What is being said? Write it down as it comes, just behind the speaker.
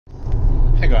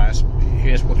guys,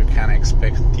 here's what you can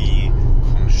expect the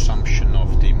consumption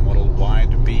of the Model Y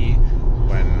to be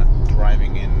when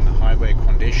driving in highway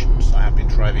conditions. I have been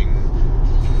driving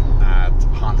at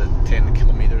 110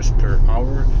 kilometers per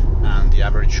hour and the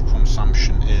average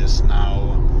consumption is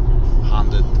now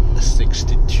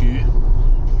 162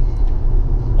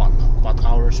 watt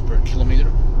hours per kilometer.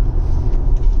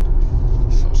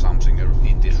 So something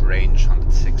in this range,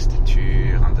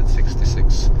 162,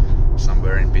 166,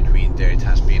 somewhere in between there it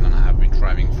has been, and I have been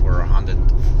driving for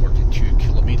 142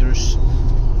 kilometers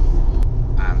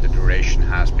and the duration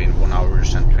has been 1 hour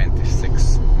and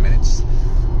 26 minutes.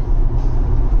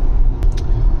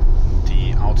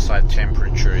 The outside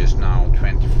temperature is now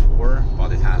 24,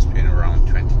 but it has been around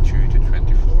 22 to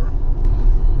 24.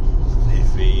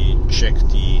 If we check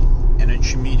the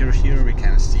energy meter here, we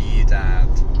can see that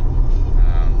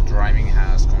driving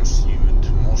has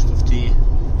consumed most of the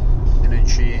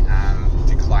energy and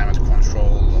the climate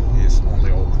control is only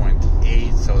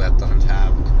 0.8, so that doesn't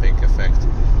have a big effect,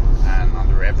 and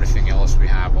under everything else we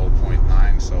have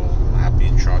 0.9, so I have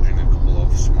been charging a couple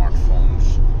of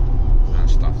smartphones and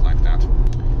stuff like that.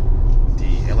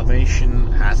 The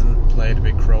elevation hasn't played a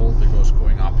big role because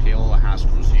going uphill has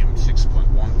consumed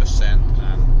 6.1%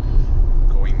 and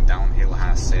going downhill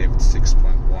has saved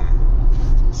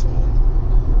 6.1%. So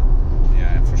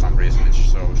yeah, for some reason it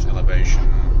shows elevation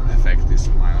effect is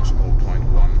minus 0.9.